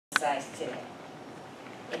emphasize today.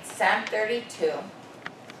 It's Psalm 32.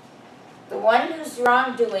 The one whose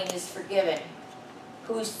wrongdoing is forgiven,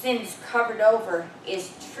 whose sin is covered over,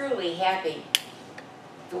 is truly happy.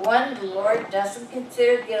 The one the Lord doesn't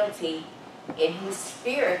consider guilty, in whose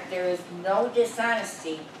spirit there is no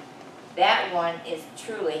dishonesty, that one is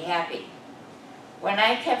truly happy. When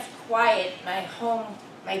I kept quiet,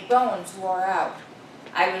 my bones wore out.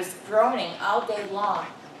 I was groaning all day long,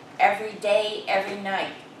 every day, every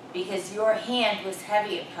night, because your hand was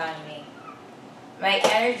heavy upon me. My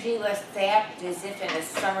energy was sapped as if in a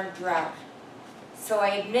summer drought. So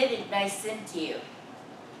I admitted my sin to you.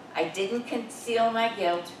 I didn't conceal my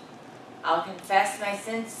guilt. I'll confess my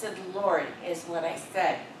sins to the Lord, is what I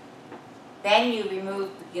said. Then you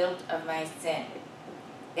removed the guilt of my sin.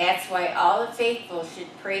 That's why all the faithful should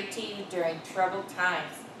pray to you during troubled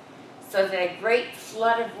times, so that a great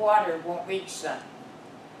flood of water won't reach them.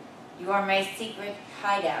 You are my secret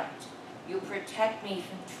hideout. You protect me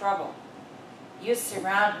from trouble. You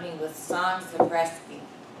surround me with songs of rescue.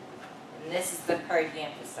 And this is the part he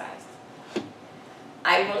emphasized.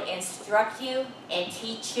 I will instruct you and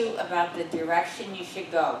teach you about the direction you should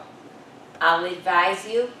go. I'll advise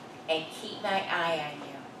you and keep my eye on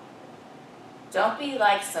you. Don't be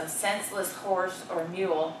like some senseless horse or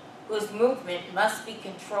mule whose movement must be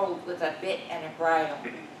controlled with a bit and a bridle.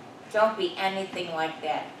 Don't be anything like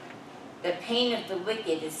that. The pain of the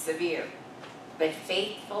wicked is severe, but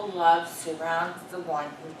faithful love surrounds the one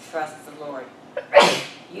who trusts the Lord.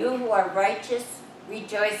 You who are righteous,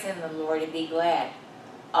 rejoice in the Lord and be glad.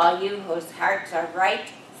 All you whose hearts are right,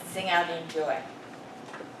 sing out in joy.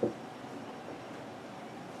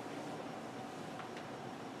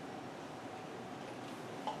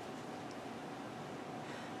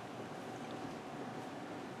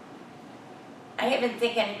 I have been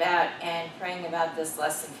thinking about and praying about this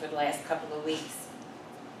lesson for the last couple of weeks.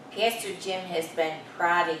 Pastor Jim has been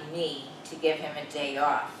prodding me to give him a day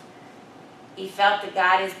off. He felt that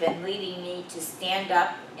God has been leading me to stand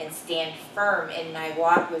up and stand firm in my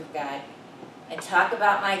walk with God and talk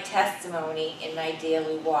about my testimony in my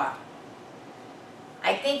daily walk.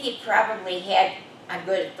 I think he probably had on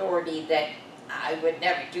good authority that I would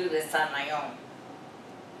never do this on my own.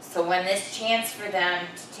 So when this chance for them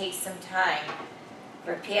to take some time,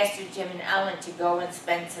 for Pastor Jim and Ellen to go and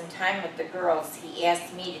spend some time with the girls, he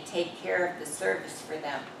asked me to take care of the service for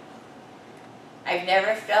them. I've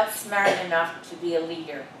never felt smart enough to be a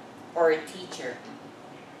leader or a teacher.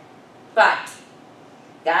 But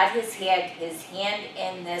God has had his hand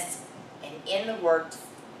in this and in the works,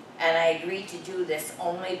 and I agreed to do this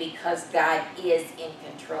only because God is in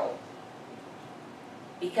control.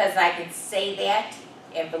 Because I can say that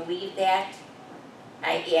and believe that,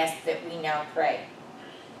 I ask that we now pray.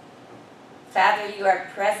 Father, you are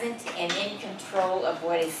present and in control of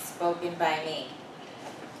what is spoken by me.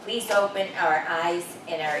 Please open our eyes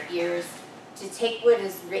and our ears to take what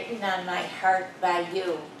is written on my heart by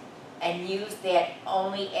you and use that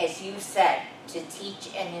only as you said to teach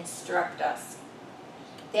and instruct us.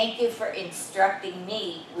 Thank you for instructing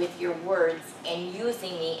me with your words and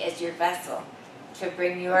using me as your vessel to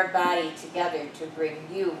bring your body together to bring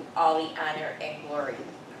you all the honor and glory.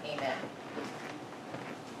 Amen.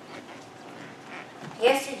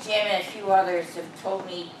 Pastor Jim and a few others have told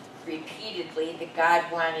me repeatedly that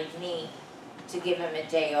God wanted me to give him a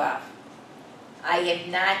day off. I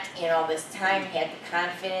have not, in all this time, had the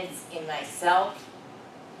confidence in myself,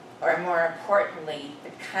 or more importantly, the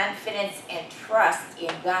confidence and trust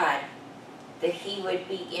in God that he would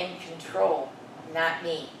be in control, not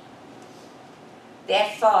me.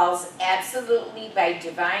 That falls absolutely by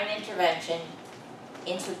divine intervention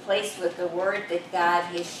into place with the word that God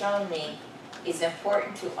has shown me is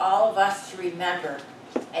important to all of us to remember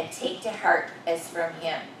and take to heart as from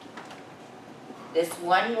him. This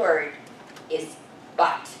one word is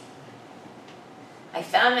but. I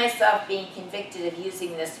found myself being convicted of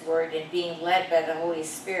using this word and being led by the Holy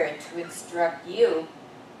Spirit to instruct you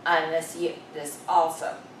on this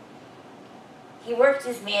also. He worked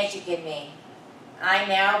his magic in me. I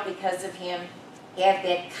now, because of him, have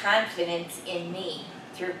that confidence in me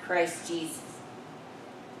through Christ Jesus.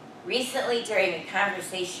 Recently, during a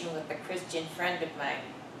conversation with a Christian friend of mine,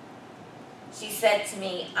 she said to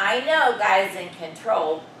me, I know God is in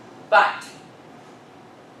control, but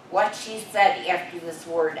what she said after this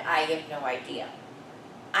word, I have no idea.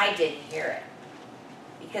 I didn't hear it.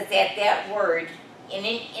 Because at that word, in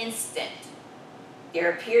an instant,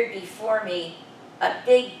 there appeared before me a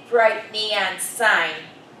big, bright neon sign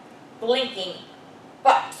blinking,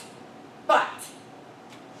 but.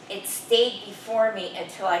 It stayed before me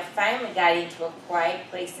until I finally got into a quiet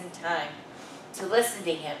place in time to listen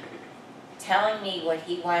to him, telling me what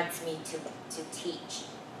he wants me to teach.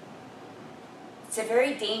 It's a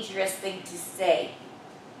very dangerous thing to say.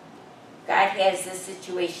 God has this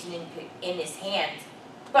situation in his hands,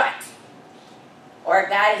 but, or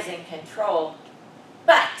God is in control,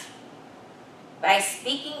 but, by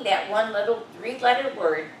speaking that one little 3-letter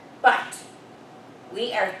word, but,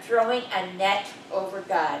 we are throwing a net over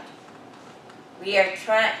God. We are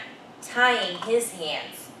tying his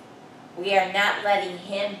hands. We are not letting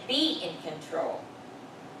him be in control.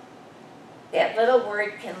 That little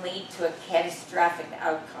word can lead to a catastrophic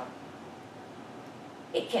outcome.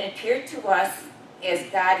 It can appear to us as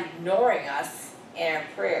God ignoring us and our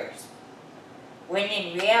prayers, when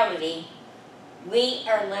in reality, we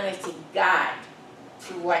are limiting God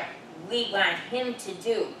to what we want him to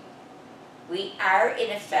do. We are, in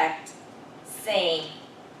effect, saying,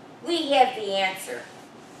 we have the answer.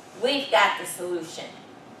 We've got the solution.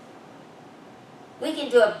 We can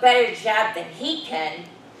do a better job than he can,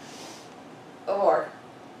 or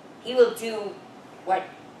he will do what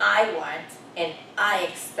I want and I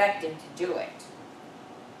expect him to do it.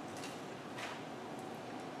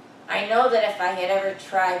 I know that if I had ever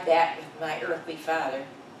tried that with my earthly father,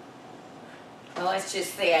 well, let's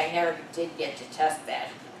just say I never did get to test that.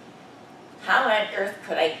 How on earth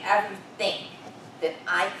could I ever think that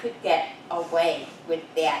I could get away with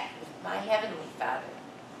that with my Heavenly Father?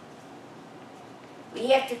 We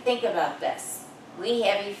have to think about this. We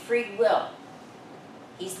have a free will.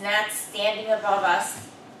 He's not standing above us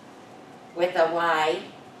with a lie,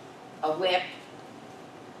 a whip.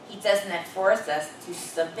 He does not force us to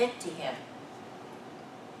submit to him.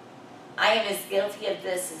 I am as guilty of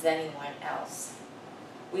this as anyone else.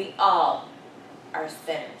 We all are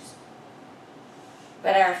sinners.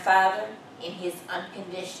 But our Father, in his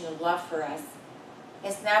unconditional love for us,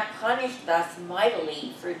 has not punished us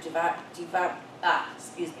mightily for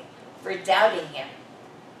doubting him.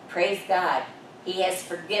 Praise God, he has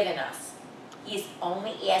forgiven us. He's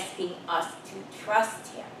only asking us to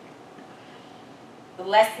trust him. The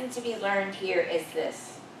lesson to be learned here is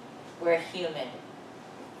this: we're human.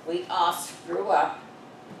 We all screw up.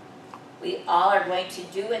 We all are going to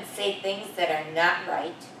do and say things that are not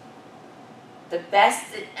right. The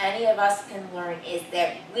best that any of us can learn is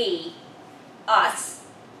that we, us,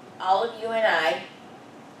 all of you and I,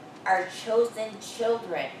 are chosen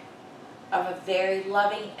children of a very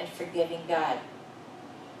loving and forgiving God.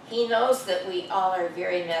 He knows that we all are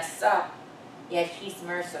very messed up, yet he's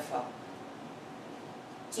merciful.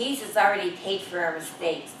 Jesus already paid for our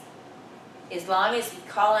mistakes. As long as we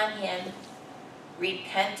call on him,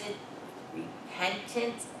 repentantly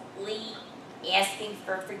asking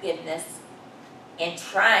for forgiveness, and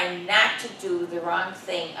trying not to do the wrong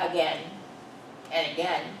thing again and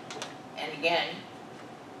again and again,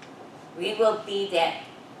 we will be that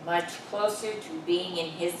much closer to being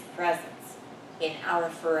in his presence in our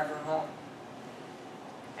forever home.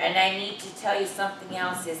 And I need to tell you something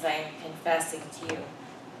else as I am confessing to you.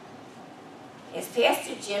 As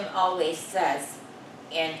Pastor Jim always says,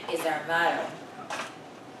 and is our motto,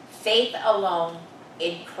 faith alone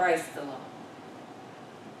in Christ alone.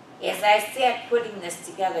 As I sat putting this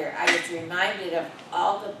together, I was reminded of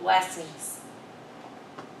all the blessings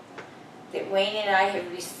that Wayne and I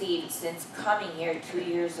have received since coming here 2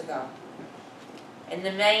 years ago, and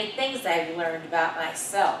the many things I've learned about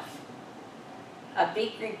myself. A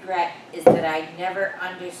big regret is that I never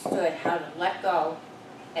understood how to let go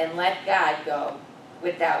and let God go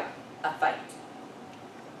without a fight.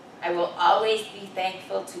 I will always be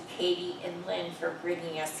thankful to Katie and Lynn for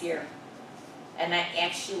bringing us here. And I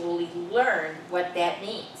actually learned what that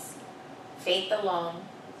means. Faith alone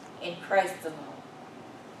in Christ alone.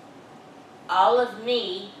 All of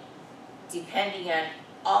me depending on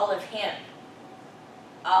all of him,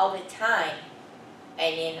 all the time,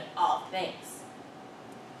 and in all things.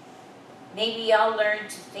 May we all learn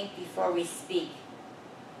to think before we speak,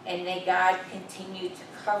 and may God continue to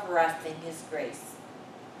cover us in his grace.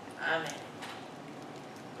 Amen.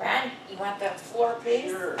 Ron, you want the floor, please?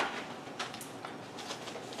 Sure.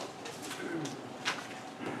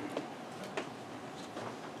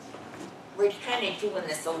 We're kind of doing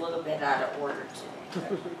this a little bit out of order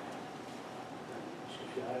today.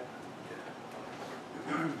 She got it.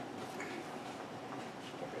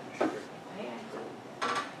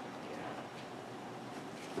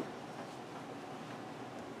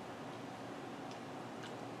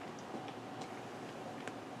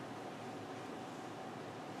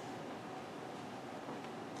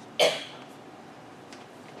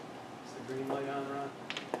 Is the green light on, Ron?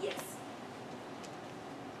 Yes.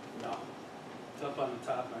 No. It's up on the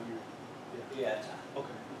top on your, yeah. Yeah, it's Okay.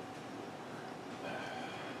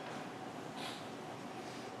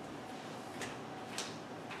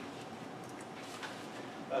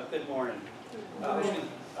 Good morning. I was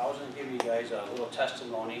going to give you guys a little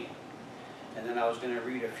testimony, and then I was going to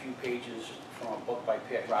read a few pages from a book by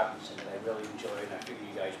Pat Robinson that I really enjoyed, and I figure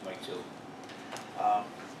you guys might too.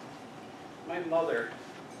 My mother,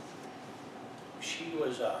 she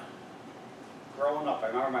was growing up. I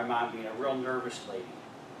remember my mom being a real nervous lady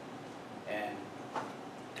and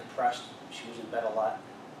depressed. She was in bed a lot.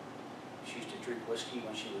 She used to drink whiskey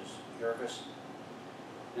when she was nervous.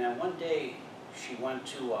 And then one day, she went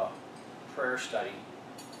to a prayer study.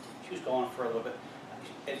 She was going for a little bit.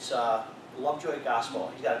 It's Lovejoy Gospel.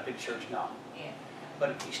 He's got a big church now. Yeah.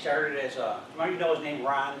 But he started as a, you know his name,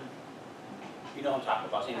 Ron? You know what I'm talking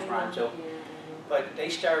about, his name's Ron too. But they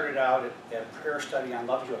started out at a prayer study on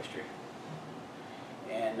Lovejoy Street.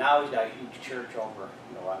 And now he's got a huge church over,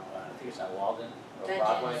 I think it's on Walden or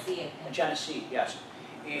Broadway. Genesee, yes.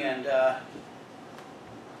 And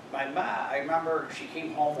my mom, I remember she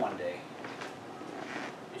came home one day,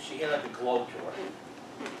 and she had like a globe to her.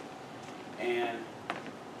 And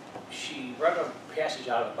she read a passage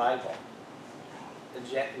out of the Bible,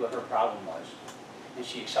 exactly what her problem was. And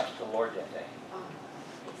she accepted the Lord that day.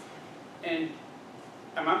 And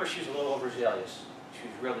I remember she was a little overzealous. She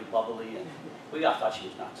was really bubbly, and we all thought she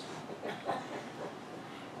was nuts.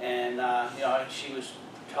 And she was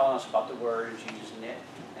telling us about the Word and Jesus and that.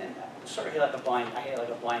 And sort of I had like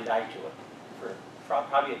a blind eye to it for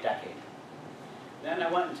probably a decade. Then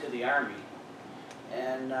I went into the Army,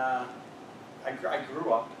 and I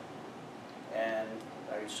grew up, and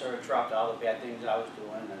I sort of dropped all the bad things I was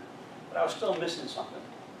doing, but I was still missing something.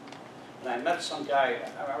 And I met some guy,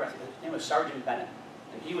 I remember his name was Sergeant Bennett,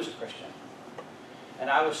 and he was a Christian. And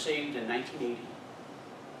I was saved in 1980.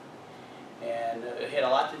 And it had a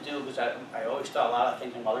lot to do, because I always thought a lot of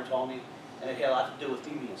things my mother told me, and it had a lot to do with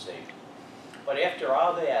me being saved. But after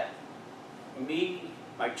all that, me,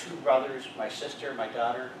 my two brothers, my sister, my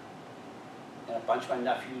daughter, and a bunch of my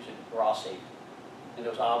nephews were all saved. And it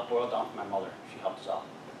was all boiled down to my mother. She helped us all.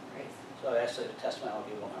 Great. So that's a testament I'll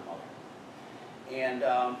give about my mother.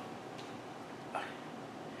 And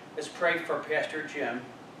let's pray for Pastor Jim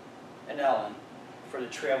and Ellen for the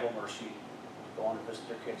travel mercy going to visit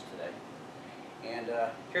their kids today. And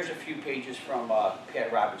here's a few pages from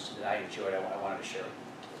Pat Robinson that I enjoyed. I wanted to share.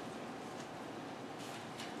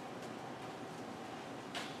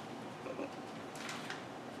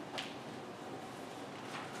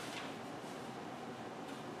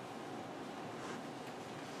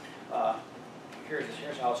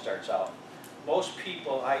 Here's how it starts out. Most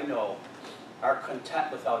people I know are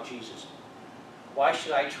content without Jesus. Why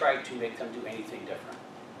should I try to make them do anything different?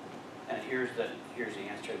 And here's the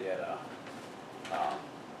answer that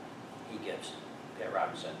he gives, Pat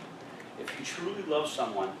Robinson. If you truly love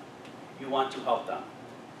someone, you want to help them.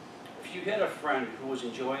 If you had a friend who was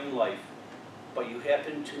enjoying life, but you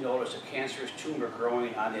happened to notice a cancerous tumor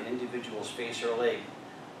growing on that individual's face or leg,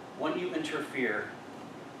 wouldn't you interfere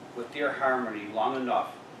with their harmony long enough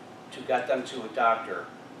to get them to a doctor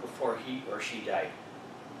before he or she died?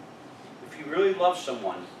 If you really love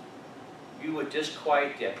someone, you would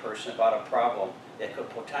disquiet that person about a problem that could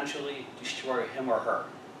potentially destroy him or her.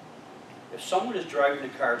 If someone is driving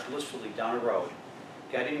the car blissfully down a road,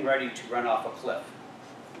 getting ready to run off a cliff,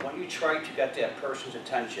 wouldn't you try to get that person's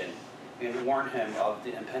attention and warn him of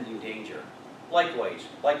the impending danger? Likewise,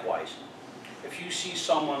 if you see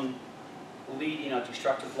someone leading a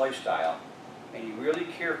destructive lifestyle and you really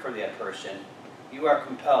care for that person, you are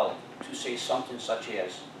compelled to say something such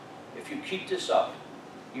as, if you keep this up,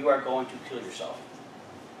 you are going to kill yourself.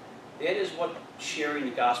 That is what sharing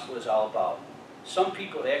the gospel is all about. Some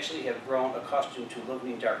people actually have grown accustomed to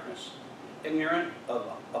living in darkness, ignorant,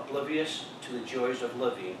 oblivious to the joys of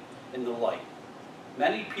living in the light.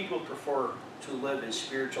 Many people prefer to live in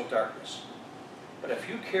spiritual darkness. But if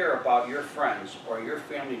you care about your friends or your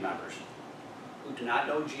family members who do not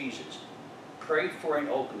know Jesus, pray for an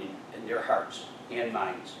opening in their hearts and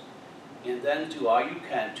minds, and then do all you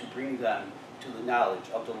can to bring them to the knowledge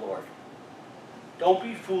of the Lord. Don't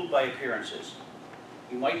be fooled by appearances.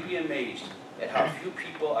 You might be amazed at how few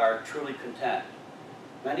people are truly content.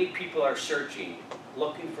 Many people are searching,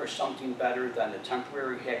 looking for something better than the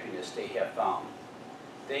temporary happiness they have found.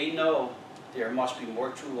 They know there must be more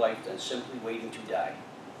to life than simply waiting to die.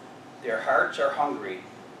 Their hearts are hungry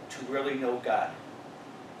to really know God.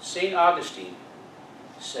 St. Augustine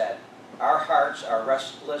said, our hearts are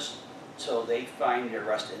restless till they find their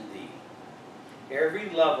rest in thee. Every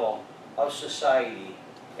level of society,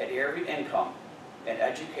 at every income and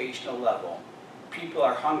educational level, people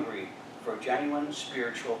are hungry for genuine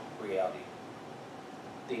spiritual reality.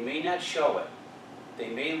 They may not show it. They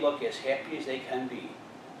may look as happy as they can be,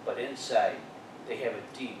 but inside, they have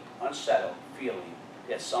a deep, unsettled feeling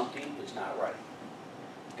that something is not right.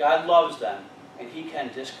 God loves them, and He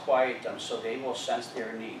can disquiet them so they will sense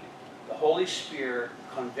their need. The Holy Spirit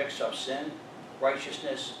convicts of sin,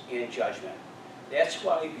 righteousness, and judgment. That's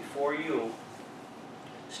why before you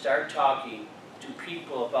start talking to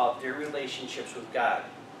people about their relationships with God,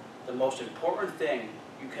 the most important thing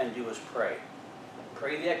you can do is pray.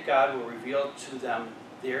 Pray that God will reveal to them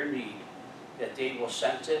their need, that they will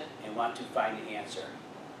sense it and want to find the answer.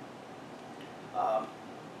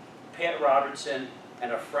 Pat Robertson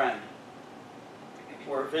and a friend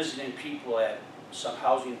were visiting people at some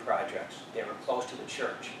housing projects that were close to the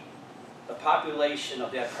church. The population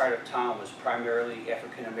of that part of town was primarily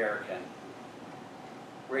African American,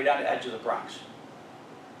 right on the edge of the Bronx,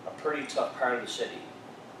 a pretty tough part of the city.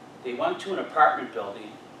 They went to an apartment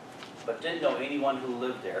building, but didn't know anyone who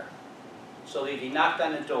lived there. So they knocked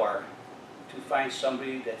on the door to find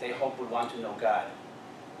somebody that they hoped would want to know God.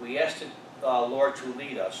 We asked the Lord to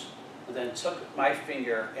lead us, and then took my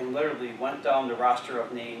finger and literally went down the roster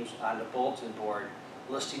of names on the bulletin board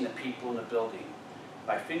listing the people in the building.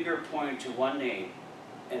 My finger pointed to one name,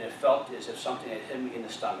 and it felt as if something had hit me in the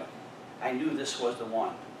stomach. I knew this was the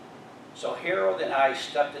one. So Harold and I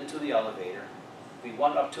stepped into the elevator. We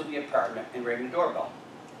went up to the apartment and rang the doorbell.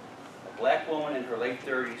 A black woman in her late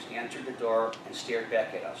 30s answered the door and stared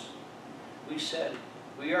back at us. We said,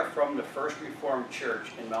 "We are from the First Reformed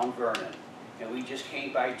Church in Mount Vernon, and we just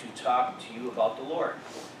came by to talk to you about the Lord."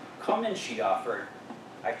 "Come in," she offered.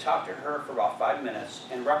 I talked to her for about 5 minutes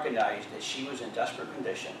and recognized that she was in desperate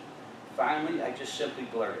condition. Finally, I just simply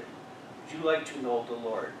blurted, "Would you like to know the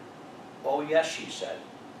Lord?" "Oh yes," she said.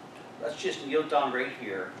 "Let's just kneel down right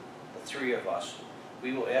here, the three of us.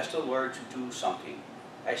 We will ask the Lord to do something."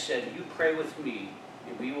 I said, "You pray with me,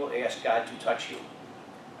 and we will ask God to touch you."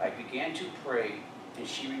 I began to pray, and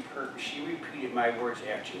she repeated my words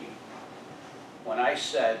after me. When I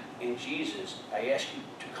said, "In Jesus, I ask you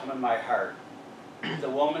to come in my heart," the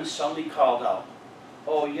woman suddenly called out,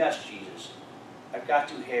 "Oh yes, Jesus, I've got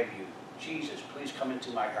to have you. Jesus, please come into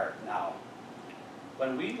my heart now."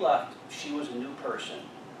 When we left, she was a new person.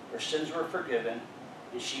 Her sins were forgiven,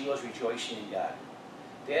 and she was rejoicing in God.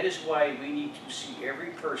 That is why we need to see every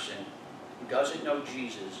person who doesn't know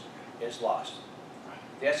Jesus as lost.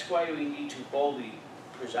 That's why we need to boldly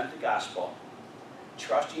present the gospel,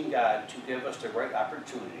 trusting God to give us the right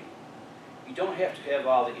opportunity. You don't have to have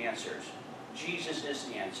all the answers. Jesus is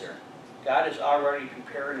the answer. God is already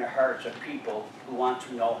preparing the hearts of people who want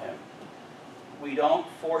to know Him. We don't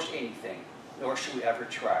force anything, nor should we ever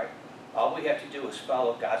try. All we have to do is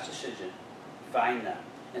follow God's decision, find them,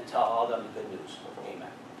 and tell all them the good news.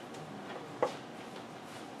 Amen.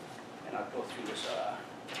 And I'll go through this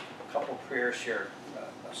couple prayers here.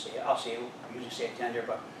 I'll say, I usually say it at the end here,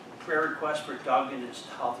 but prayer request for Doug and his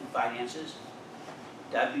health and finances,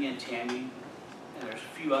 Debbie and Tammy, and there's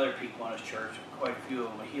a few other people in his church, quite a few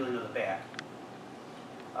of them, a healing of the back.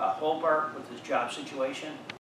 Hobart with his job situation,